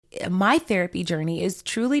my therapy journey is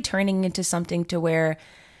truly turning into something to where,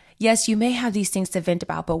 yes, you may have these things to vent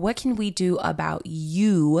about, but what can we do about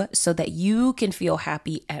you so that you can feel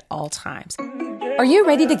happy at all times? Are you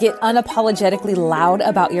ready to get unapologetically loud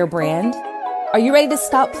about your brand? Are you ready to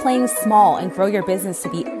stop playing small and grow your business to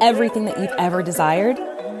be everything that you've ever desired?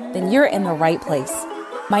 Then you're in the right place.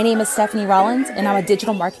 My name is Stephanie Rollins, and I'm a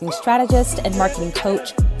digital marketing strategist and marketing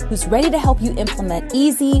coach who's ready to help you implement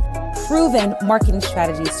easy, proven marketing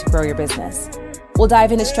strategies to grow your business. We'll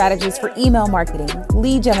dive into strategies for email marketing,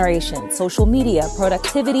 lead generation, social media,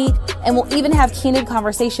 productivity, and we'll even have candid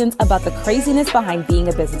conversations about the craziness behind being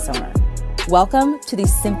a business owner. Welcome to the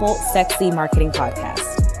Simple Sexy Marketing Podcast.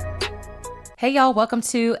 Hey y'all, welcome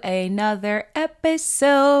to another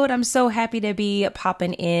episode. I'm so happy to be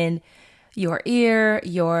popping in your ear,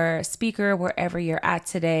 your speaker, wherever you're at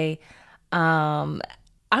today. I'm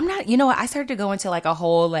not, I started to go into like a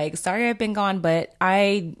whole sorry I've been gone, but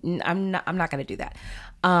I'm not going to do that.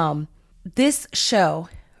 This show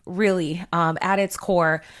really, at its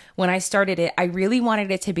core, when I started it, I really wanted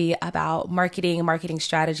it to be about marketing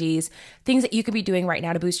strategies, things that you could be doing right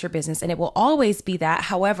now to boost your business. And it will always be that.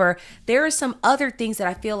 However, there are some other things that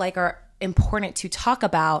I feel like are important to talk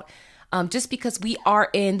about, just because we are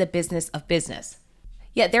in the business of business.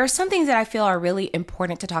 Yeah, there are some things that I feel are really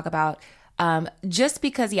important to talk about, just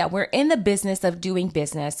because, we're in the business of doing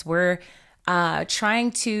business. We're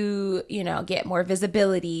trying to, get more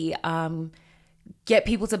visibility, get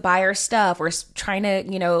people to buy our stuff. We're trying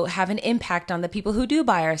to, have an impact on the people who do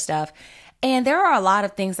buy our stuff. And there are a lot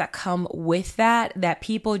of things that come with that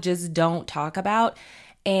people just don't talk about.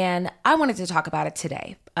 And I wanted to talk about it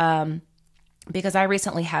today, because I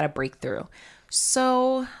recently had a breakthrough.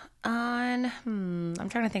 So I'm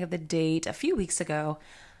trying to think of the date, a few weeks ago,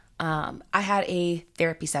 I had a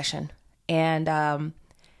therapy session, and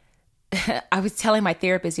I was telling my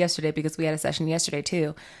therapist yesterday, because we had a session yesterday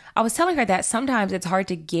too. I was telling her that sometimes it's hard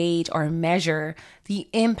to gauge or measure the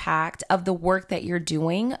impact of the work that you're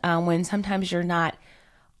doing, when sometimes you're not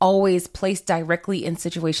always placed directly in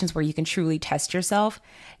situations where you can truly test yourself.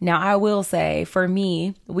 Now, I will say, for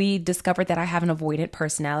me, we discovered that I have an avoidant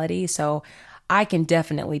personality, so I can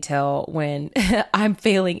definitely tell when I'm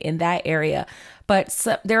failing in that area. But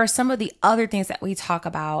there are some of the other things that we talk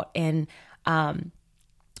about, and I'm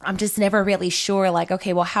just never really sure,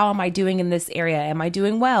 okay, well, how am I doing in this area? Am I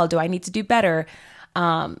doing well? Do I need to do better?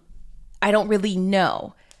 I don't really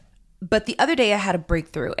know. But the other day I had a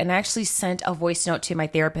breakthrough, and I actually sent a voice note to my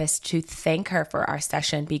therapist to thank her for our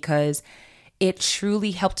session, because it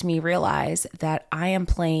truly helped me realize that I am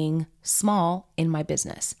playing small in my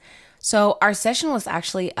business. So our session was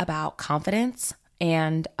actually about confidence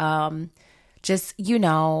and just,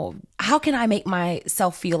 how can I make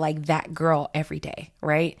myself feel like that girl every day,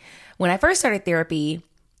 right? When I first started therapy,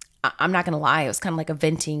 I'm not going to lie, it was kind of like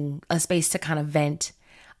a space to kind of vent.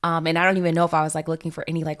 And I don't even know if I was looking for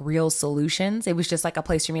any real solutions. It was just a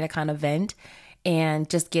place for me to kind of vent and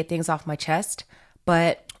just get things off my chest.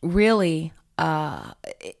 But really,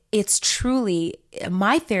 it's truly,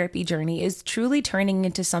 my therapy journey is truly turning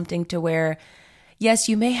into something to where, yes,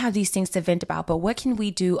 you may have these things to vent about, but what can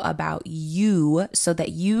we do about you so that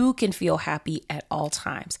you can feel happy at all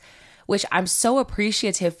times? Which I'm so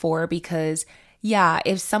appreciative for, because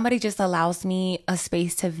if somebody just allows me a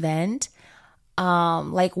space to vent,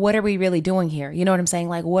 what are we really doing here? You know what I'm saying?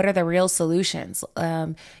 What are the real solutions?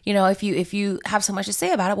 If you have so much to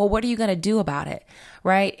say about it, well, what are you going to do about it?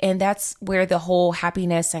 Right. And that's where the whole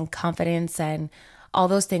happiness and confidence and all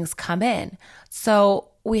those things come in. So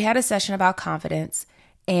we had a session about confidence,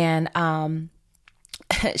 and,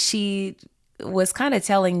 she was kind of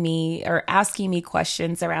telling me or asking me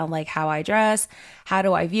questions around how I dress, how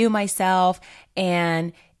do I view myself?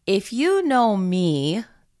 And if you know me,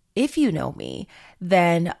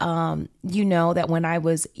 then you know that when I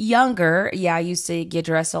was younger, I used to get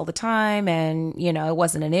dressed all the time, and it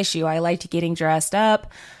wasn't an issue. I liked getting dressed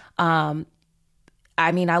up. I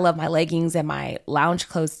love my leggings and my lounge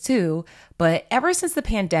clothes too, but ever since the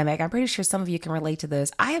pandemic, I'm pretty sure some of you can relate to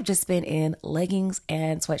this, I have just been in leggings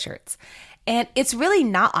and sweatshirts. And it's really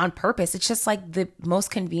not on purpose. It's just the most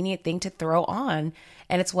convenient thing to throw on.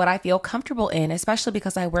 And it's what I feel comfortable in, especially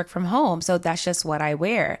because I work from home. So that's just what I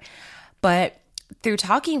wear. But through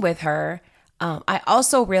talking with her, I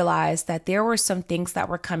also realized that there were some things that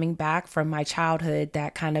were coming back from my childhood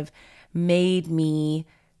that kind of made me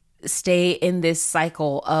stay in this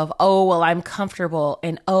cycle of, oh, well, I'm comfortable,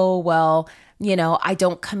 and oh, well, I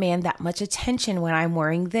don't command that much attention when I'm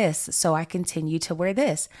wearing this, so I continue to wear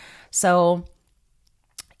this. So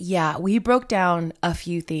we broke down a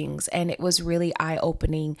few things, and it was really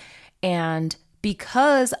eye-opening. And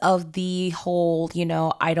because of the whole,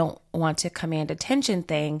 I don't want to command attention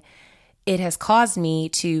thing, it has caused me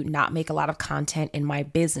to not make a lot of content in my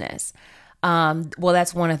business. Well,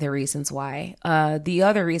 that's one of the reasons why. The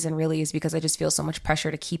other reason really is because I just feel so much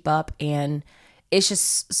pressure to keep up, and it's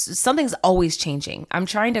just something's always changing. I'm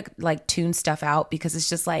trying to like tune stuff out because it's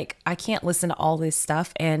just like I can't listen to all this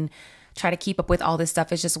stuff and try to keep up with all this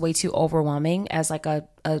stuff. It's just way too overwhelming as like a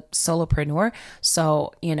solopreneur.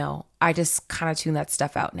 So, I just kind of tune that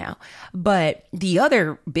stuff out now. But the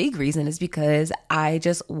other big reason is because I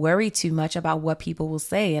just worry too much about what people will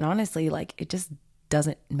say. And honestly, like it just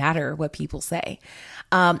doesn't matter what people say.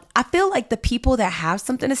 I feel like the people that have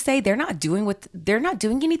something to say, they're not doing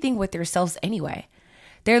anything with themselves anyway.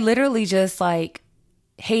 They're literally just like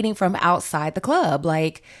hating from outside the club.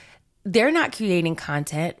 Like they're not creating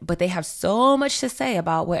content, but they have so much to say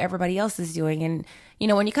about what everybody else is doing. And,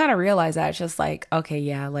 when you kind of realize that, it's just like, okay,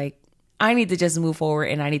 yeah, like I need to just move forward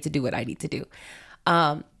and I need to do what I need to do.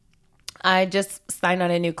 I just signed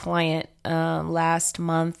on a new client last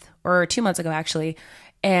month or 2 months ago, actually.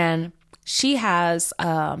 And she has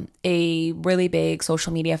a really big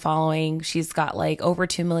social media following. She's got like over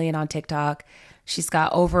 2 million on TikTok. She's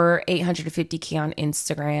got over 850K on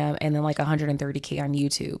Instagram and then like 130K on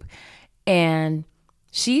YouTube. And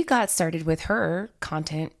she got started with her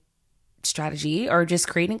content strategy or just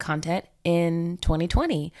creating content in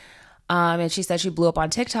 2020. And she said she blew up on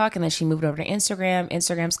TikTok and then she moved over to Instagram.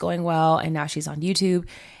 Instagram's going well. And now she's on YouTube.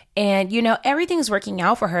 And, everything's working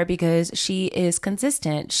out for her because she is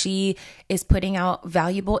consistent. She is putting out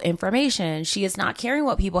valuable information. She is not caring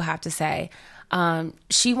what people have to say.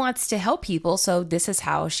 She wants to help people. So this is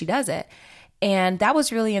how she does it. And that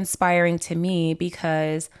was really inspiring to me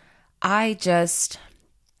because I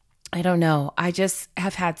don't know. I just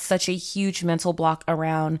have had such a huge mental block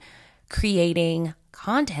around creating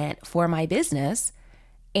content for my business.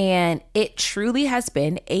 And it truly has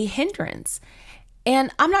been a hindrance.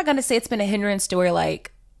 And I'm not going to say it's been a hindrance to where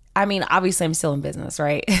obviously I'm still in business,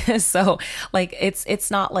 right? So like,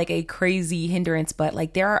 it's not like a crazy hindrance, but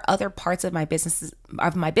like there are other parts of my business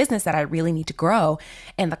that I really need to grow,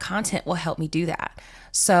 and the content will help me do that.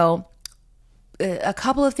 So a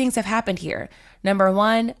couple of things have happened here. Number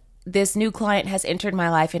one, this new client has entered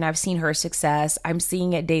my life and I've seen her success. I'm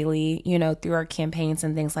seeing it daily, through our campaigns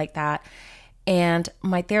and things like that. And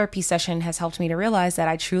my therapy session has helped me to realize that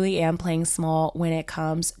I truly am playing small when it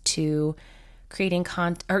comes to creating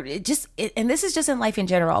content, and this is just in life in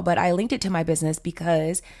general, but I linked it to my business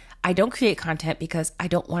because I don't create content because I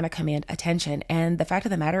don't want to command attention. And the fact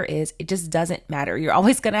of the matter is it just doesn't matter. You're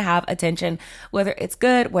always going to have attention, whether it's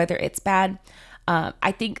good, whether it's bad.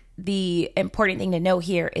 I think the important thing to know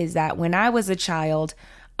here is that when I was a child,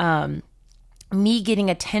 me getting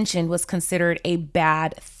attention was considered a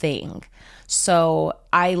bad thing. So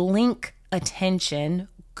I link attention,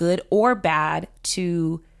 good or bad,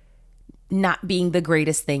 to not being the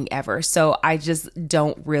greatest thing ever. So I just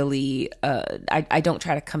don't really, I don't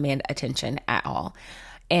try to command attention at all.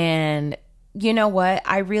 And you know what?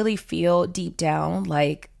 I really feel deep down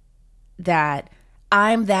like that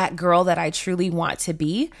I'm that girl that I truly want to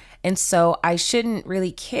be. And so I shouldn't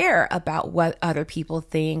really care about what other people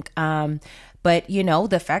think. But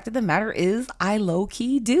the fact of the matter is I low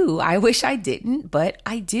key do. I wish I didn't, but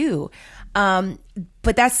I do.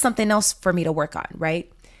 But that's something else for me to work on, right?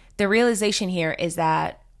 The realization here is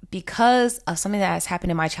that because of something that has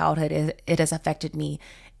happened in my childhood, it has affected me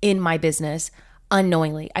in my business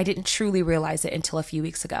unknowingly. I didn't truly realize it until a few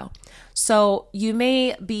weeks ago. So you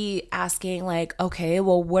may be asking like, okay,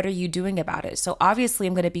 well, what are you doing about it? So obviously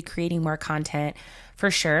I'm going to be creating more content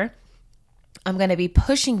for sure. I'm going to be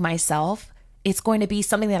pushing myself. It's going to be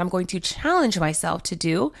something that I'm going to challenge myself to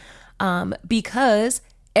do because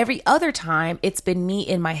every other time it's been me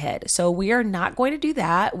in my head. So we are not going to do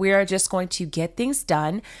that. We are just going to get things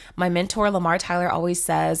done. My mentor, Lamar Tyler, always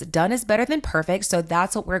says, done is better than perfect. So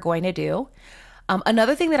that's what we're going to do.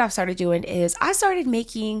 Another thing that I've started doing is I started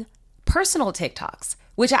making personal TikToks,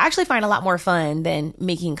 which I actually find a lot more fun than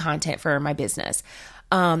making content for my business.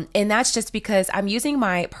 And that's just because I'm using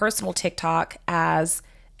my personal TikTok as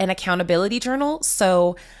an accountability journal.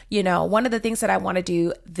 So, one of the things that I want to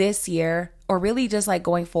do this year, or really just like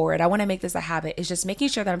going forward, I want to make this a habit, is just making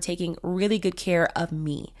sure that I'm taking really good care of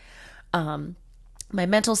me. My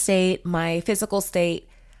mental state, my physical state.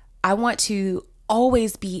 I want to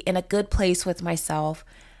always be in a good place with myself.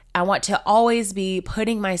 I want to always be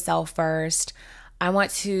putting myself first. I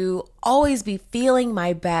want to always be feeling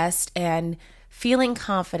my best and feeling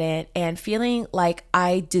confident and feeling like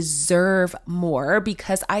I deserve more,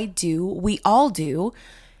 because I do. We all do.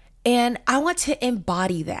 And I want to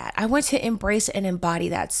embody that. I want to embrace and embody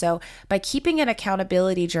that. So by keeping an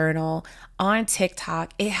accountability journal on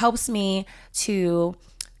TikTok, it helps me to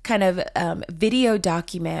kind of video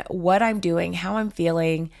document what I'm doing, how I'm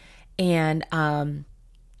feeling, and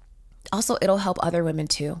also it'll help other women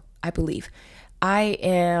too, I believe. I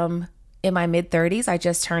am in my mid 30s. I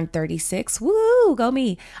just turned 36. Woo, go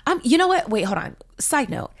me. You know what? Wait, hold on. Side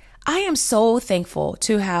note. I am so thankful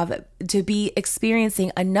to be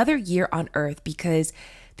experiencing another year on earth, because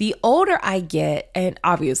the older I get, and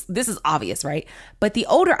this is obvious, right? But the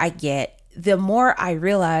older I get, the more I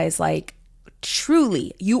realize, like,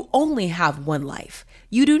 truly, you only have one life.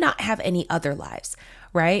 You do not have any other lives,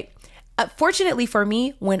 right? Fortunately for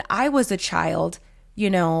me, when I was a child,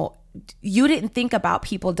 you didn't think about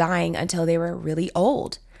people dying until they were really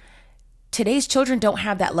old. Today's children don't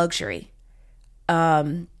have that luxury.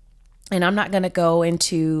 And I'm not going to go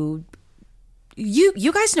into,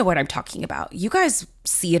 you guys know what I'm talking about. You guys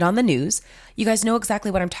see it on the news. You guys know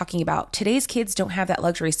exactly what I'm talking about. Today's kids don't have that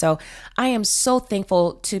luxury. So I am so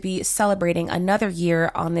thankful to be celebrating another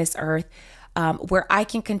year on this earth, where I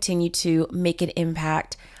can continue to make an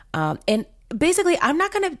impact. And basically, I'm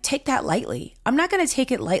not going to take that lightly. I'm not going to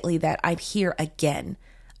take it lightly that I'm here again.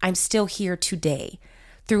 I'm still here today.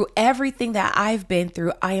 Through everything that I've been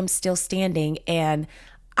through, I am still standing, and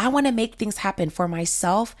I want to make things happen for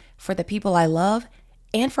myself, for the people I love,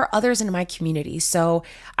 and for others in my community. So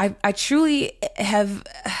I truly have,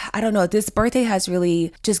 I don't know, this birthday has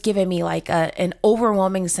really just given me like an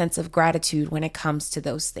overwhelming sense of gratitude when it comes to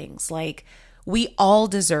those things. Like, we all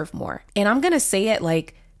deserve more. And I'm going to say it,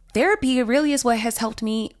 like, therapy really is what has helped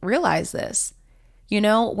me realize this.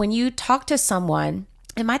 When you talk to someone,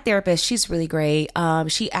 and my therapist, she's really great.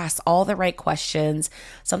 She asks all the right questions.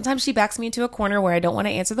 Sometimes she backs me into a corner where I don't want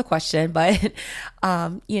to answer the question, but,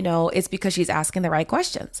 it's because she's asking the right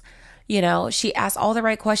questions. She asks all the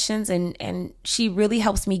right questions, and she really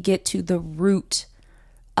helps me get to the root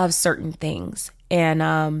of certain things.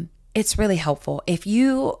 And it's really helpful. If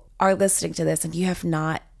you are listening to this and you have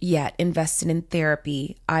not yet invested in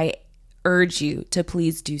therapy, I urge you to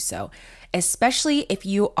please do so. Especially if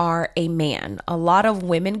you are a man. A lot of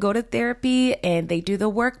women go to therapy and they do the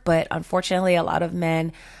work, but unfortunately, a lot of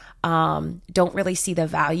men don't really see the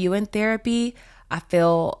value in therapy. I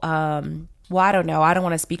feel, I don't know. I don't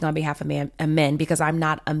want to speak on behalf of men because I'm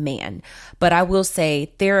not a man. But I will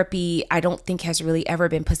say therapy, I don't think has really ever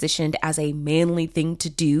been positioned as a manly thing to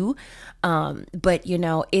do. But,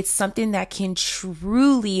 it's something that can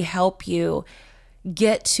truly help you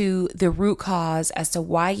get to the root cause as to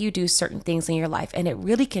why you do certain things in your life. And it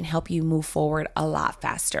really can help you move forward a lot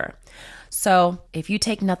faster. So if you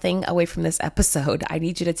take nothing away from this episode, I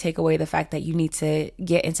need you to take away the fact that you need to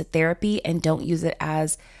get into therapy, and don't use it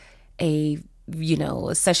as a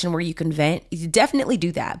session where you can vent. You definitely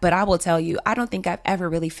do that. But I will tell you, I don't think I've ever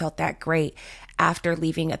really felt that great after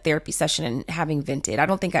leaving a therapy session and having vented. I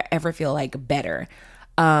don't think I ever feel like better,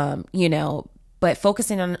 but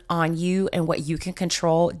focusing on you and what you can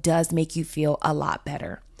control does make you feel a lot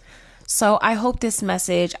better. So I hope this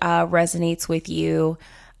message resonates with you.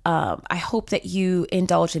 I hope that you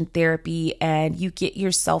indulge in therapy and you get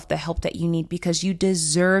yourself the help that you need, because you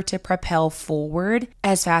deserve to propel forward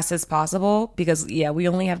as fast as possible, because we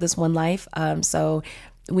only have this one life. So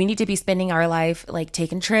we need to be spending our life like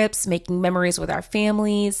taking trips, making memories with our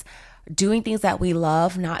families, doing things that we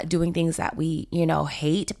love, not doing things that we,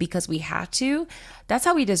 hate because we have to. That's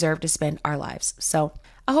how we deserve to spend our lives. So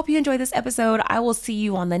I hope you enjoyed this episode. I will see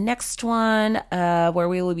you on the next one, where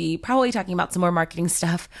we will be probably talking about some more marketing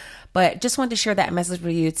stuff, but just wanted to share that message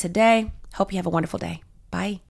with you today. Hope you have a wonderful day. Bye.